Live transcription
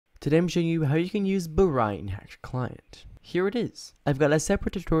Today I'm showing you how you can use Borion Hacked Client. Here it is. I've got a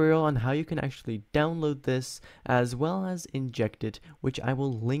separate tutorial on how you can actually download this as well as inject it, which I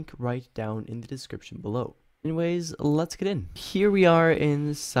will link right down in the description below. Anyways, let's get in. Here we are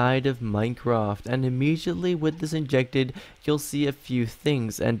inside of Minecraft, and immediately with this injected, you'll see a few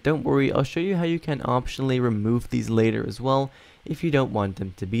things, and don't worry, I'll show you how you can optionally remove these later as well if you don't want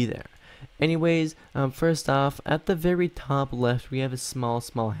them to be there. Anyways, first off, at the very top left, we have a small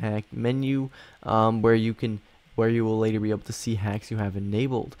hack menu where you will later be able to see hacks you have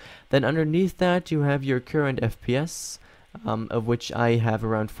enabled. Then underneath that, you have your current FPS, of which I have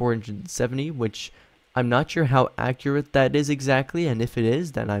around 470, which I'm not sure how accurate that is exactly, and if it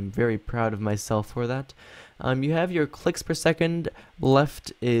is, then I'm very proud of myself for that. You have your clicks per second,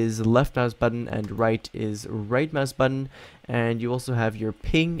 left is left mouse button and right is right mouse button, and you also have your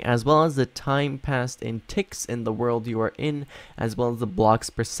ping as well as the time passed in ticks in the world you are in, as well as the blocks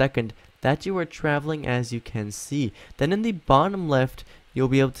per second that you are traveling, as you can see. Then in the bottom left, you'll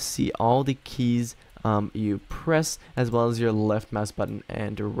be able to see all the keys you press, as well as your left mouse button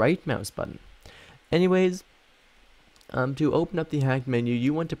and right mouse button. Anyways, to open up the hack menu,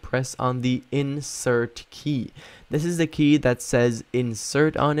 you want to press on the insert key. This is the key that says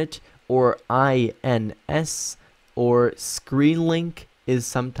insert on it, or INS, or screen link is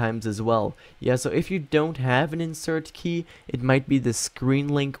sometimes as well. Yeah, so if you don't have an insert key, it might be the screen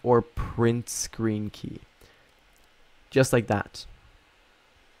link or print screen key. Just like that.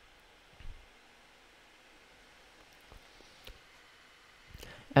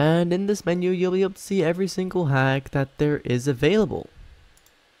 And in this menu, you'll be able to see every single hack that there is available.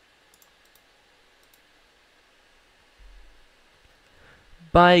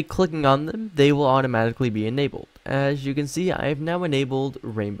 By clicking on them, they will automatically be enabled. As you can see, I have now enabled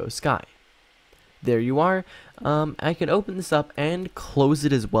Rainbow Sky. There you are. I can open this up and close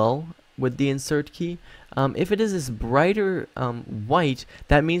it as well with the insert key. If it is this brighter white,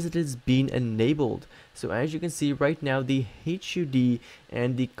 that means it has been enabled. So as you can see right now, the HUD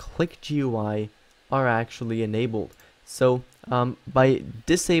and the click GUI are actually enabled. So by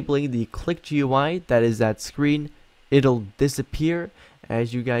disabling the click GUI, that is that screen, it'll disappear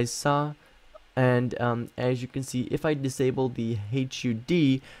as you guys saw. And as you can see, if I disable the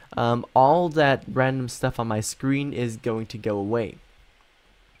HUD, all that random stuff on my screen is going to go away.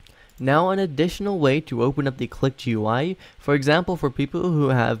 Now, an additional way to open up the click GUI, for example, for people who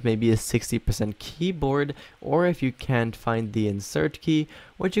have maybe a 60% keyboard, or if you can't find the insert key,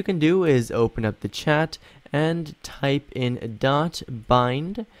 what you can do is open up the chat and type in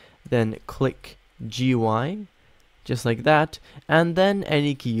 .bind, then click GUI, just like that, and then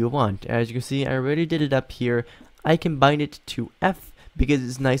any key you want. As you can see, I already did it up here. I can bind it to F because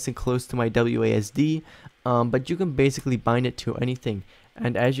it's nice and close to my WASD, but you can basically bind it to anything.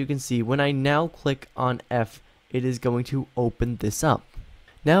 And as you can see, when I now click on F, it is going to open this up.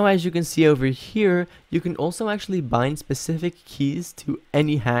 Now, as you can see over here, you can also actually bind specific keys to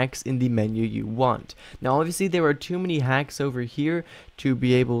any hacks in the menu you want. Now, obviously, there are too many hacks over here to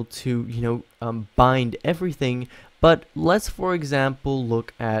be able to, bind everything. But let's, for example,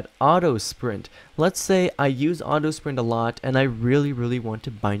 look at auto sprint. Let's say I use auto sprint a lot and I really want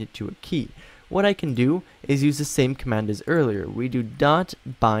to bind it to a key. What I can do is use the same command as earlier. We do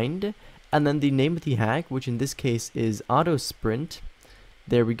 .bind and then the name of the hack, which in this case is auto sprint.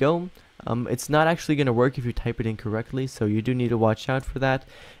 There we go. It's not actually going to work if you type it incorrectly, so you do need to watch out for that.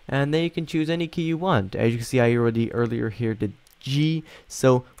 And then you can choose any key you want. As you can see, I already earlier here did G,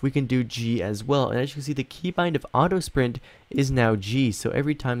 so we can do G as well. And as you can see, the keybind of auto sprint is now G, so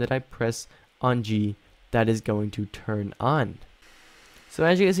every time that I press on G, that is going to turn on. So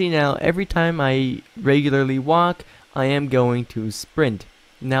as you can see now, every time I regularly walk, I am going to sprint.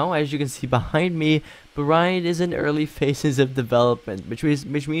 Now, as you can see behind me, Borion is in early phases of development, which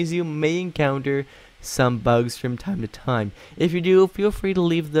means you may encounter some bugs from time to time. If you do, feel free to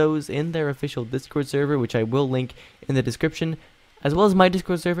leave those in their official Discord server, which I will link in the description, as well as my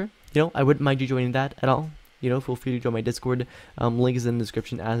Discord server. I wouldn't mind you joining that at all. Feel free to join my Discord. Link is in the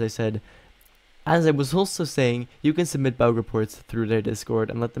description, as I said. As I was also saying, you can submit bug reports through their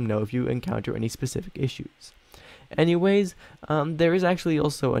Discord and let them know if you encounter any specific issues. Anyways, there is actually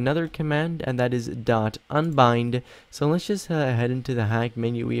also another command, and that is .unbind. So let's just head into the hack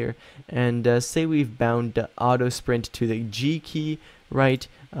menu here and say we've bound auto sprint to the G key, right?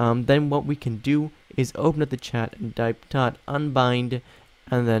 Then what we can do is open up the chat and type .unbind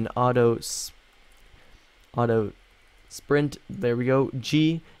and then auto sprint, there we go,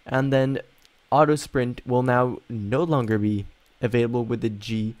 G, and then auto sprint will now no longer be available with the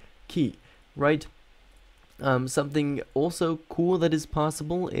G key, right? Something also cool that is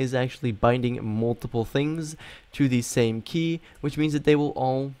possible is actually binding multiple things to the same key, which means that they will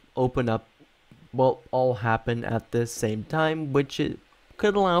all open up, well, all happen at the same time, which it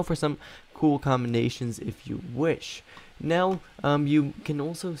could allow for some cool combinations if you wish. Now, you can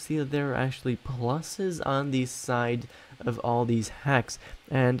also see that there are actually pluses on the side of all these hacks,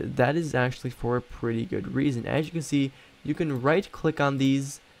 and that is actually for a pretty good reason. As you can see, you can right click on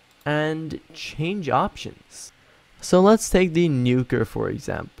these and change options. So let's take the nuker for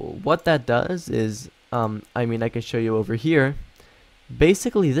example. What that does is, I can show you over here,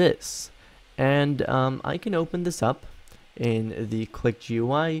 basically this, and I can open this up in the click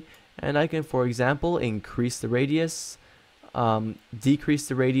GUI, and I can, for example, increase the radius, decrease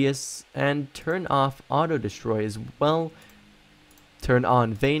the radius, and turn off auto destroy as well, turn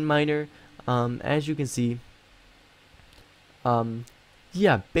on vein miner. As you can see,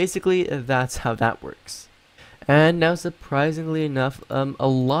 yeah, basically that's how that works. And now, surprisingly enough, a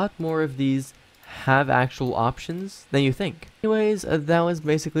lot more of these have actual options than you think. Anyways, that was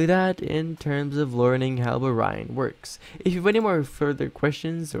basically that in terms of learning how Borion works. If you have any more further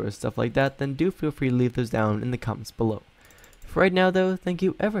questions or stuff like that, then do feel free to leave those down in the comments below. For right now though, thank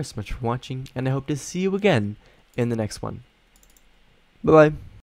you ever so much for watching, and I hope to see you again in the next one. Bye bye.